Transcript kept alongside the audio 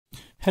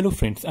Hello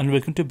friends and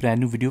welcome to a brand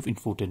new video of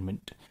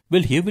infotainment.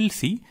 Well, here we'll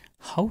see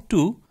how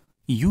to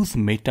use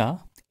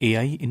Meta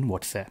AI in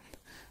WhatsApp.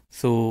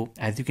 So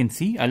as you can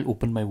see, I'll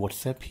open my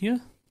WhatsApp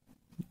here.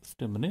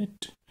 Just a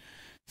minute.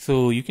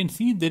 So you can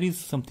see there is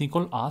something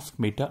called Ask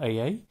Meta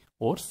AI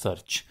or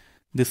Search.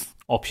 This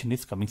option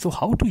is coming. So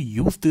how to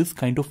use this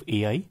kind of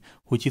AI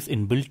which is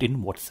inbuilt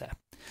in WhatsApp.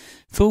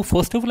 So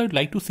first of all, I'd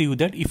like to say you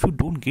that if you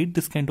don't get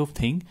this kind of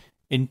thing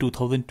in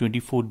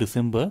 2024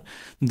 December,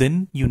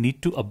 then you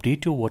need to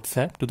update your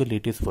WhatsApp to the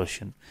latest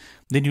version.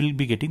 Then you will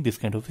be getting this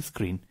kind of a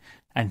screen.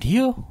 And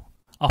here,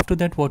 after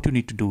that, what you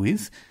need to do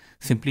is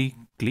simply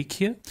click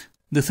here.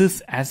 This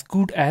is as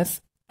good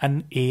as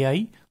an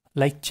AI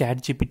like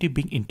ChatGPT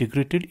being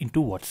integrated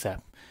into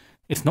WhatsApp.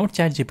 It's not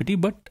ChatGPT,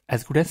 but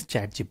as good as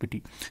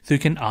ChatGPT. So you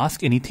can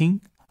ask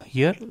anything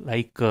here,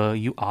 like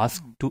you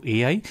ask to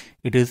AI.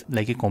 It is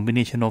like a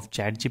combination of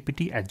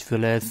ChatGPT as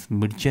well as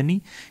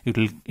Midjourney.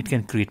 It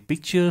can create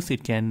pictures,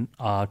 it can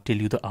tell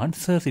you the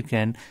answers, it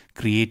can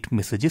create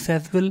messages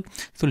as well.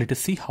 So let us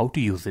see how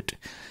to use it.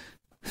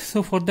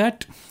 So for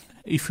that,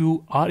 if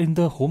you are in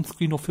the home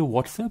screen of your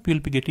WhatsApp,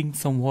 you'll be getting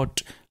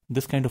somewhat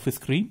this kind of a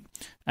screen,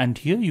 and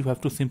here you have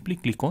to simply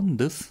click on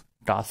this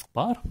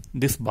taskbar,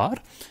 this bar,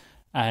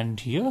 and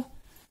here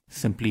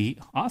simply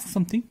ask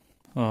something.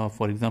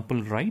 For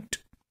example, write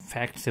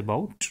facts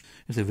about,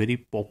 it's a very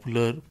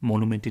popular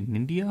monument in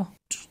India,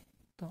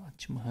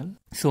 Taj Mahal.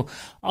 So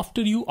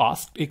after you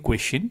asked a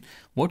question,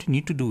 what you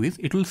need to do is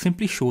it will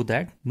simply show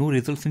that no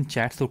results in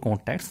chats or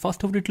contacts.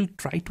 First of all, it will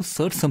try to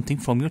search something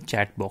from your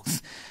chat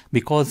box,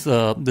 because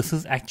this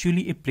is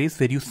actually a place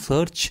where you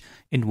search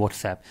in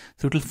WhatsApp.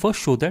 So it will first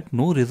show that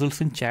no results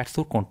in chats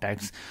or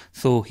contacts.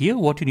 So here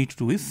what you need to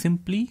do is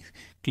simply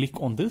click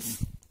on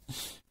this.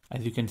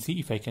 As you can see,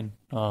 if I can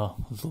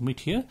zoom it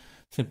here,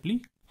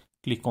 simply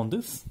click on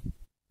this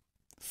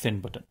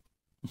send button.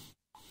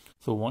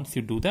 So once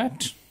you do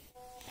that,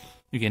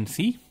 you can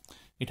see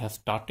it has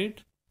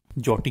started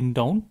jotting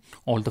down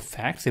all the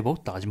facts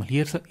about Taj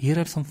Mahal. Here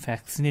are some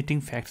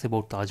fascinating facts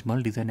about Taj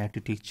Mahal: design,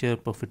 architecture,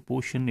 perfect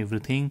portion,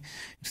 everything.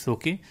 It's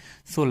okay.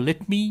 So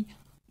let me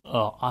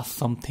ask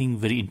something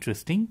very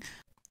interesting.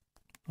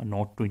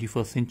 Not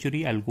 21st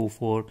century, I'll go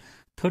for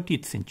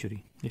 30th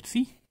century. Let's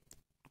see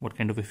what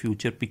kind of a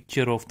future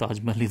picture of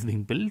Taj Mahal is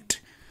being built.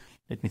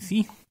 Let me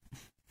see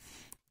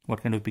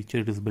what kind of picture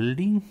it is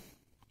building,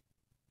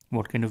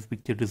 what kind of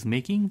picture it is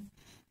making.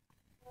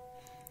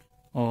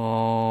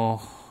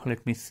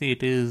 Let me say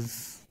it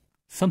is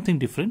something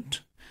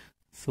different.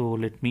 So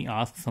let me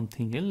ask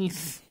something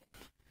else.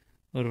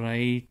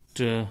 Write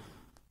a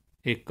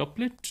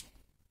couplet.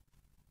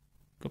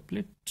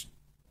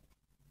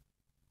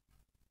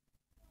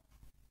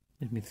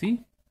 Let me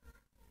see.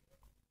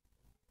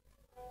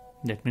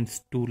 That means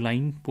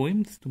 2-line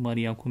poems.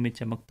 तुम्हारी आंखों में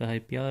चमकता है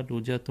प्यार,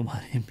 रोजा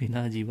तुम्हारे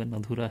बिना जीवन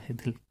अधूरा है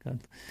दिल का.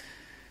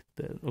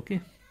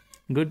 Okay,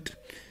 good.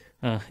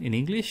 In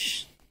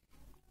English.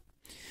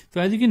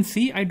 So as you can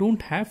see, I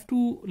don't have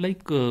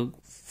to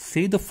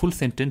say the full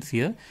sentence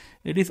here.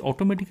 It is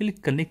automatically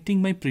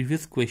connecting my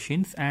previous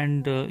questions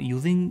and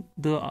using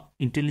the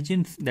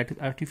intelligence, that is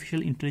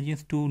artificial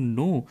intelligence,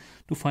 to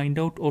find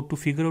out or to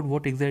figure out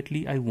what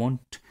exactly I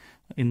want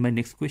in my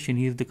next question.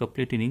 Here's the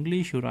couplet in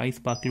English. Your eyes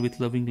sparkle with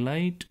loving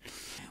light.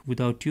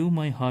 Without you,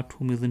 my heart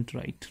home isn't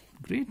right.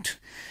 Great.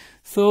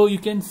 So you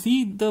can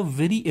see the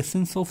very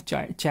essence of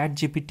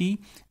ChatGPT,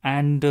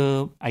 and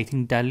I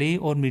think DALL-E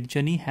or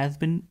Midjourney has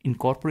been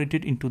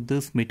incorporated into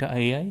this Meta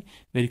AI,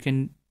 where you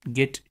can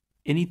get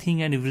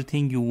anything and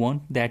everything you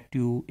want that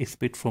you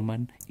expect from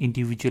an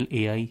individual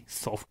AI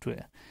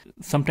software.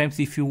 Sometimes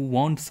if you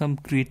want some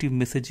creative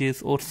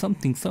messages or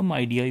something, some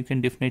idea, you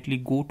can definitely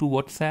go to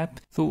WhatsApp.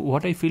 So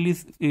what I feel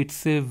is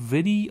it's a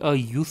very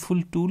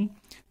useful tool,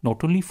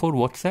 not only for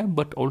WhatsApp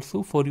but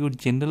also for your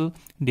general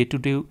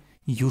day-to-day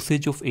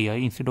usage of AI.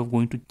 Instead of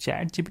going to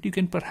ChatGPT, you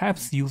can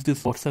perhaps use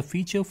this WhatsApp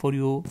feature for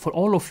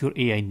all of your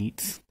AI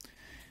needs.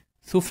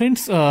 So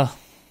friends,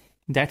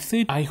 that's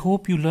it. I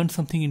hope you learned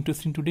something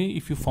interesting today.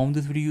 If you found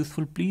this video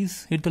useful,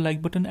 please hit the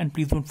like button, and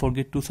please don't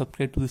forget to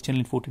subscribe to this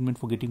channel Infotainment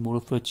for getting more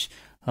of such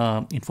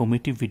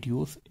informative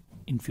videos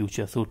in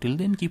future. So till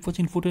then, keep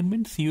watching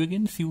Infotainment. See you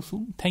again. See you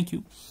soon. Thank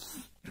you.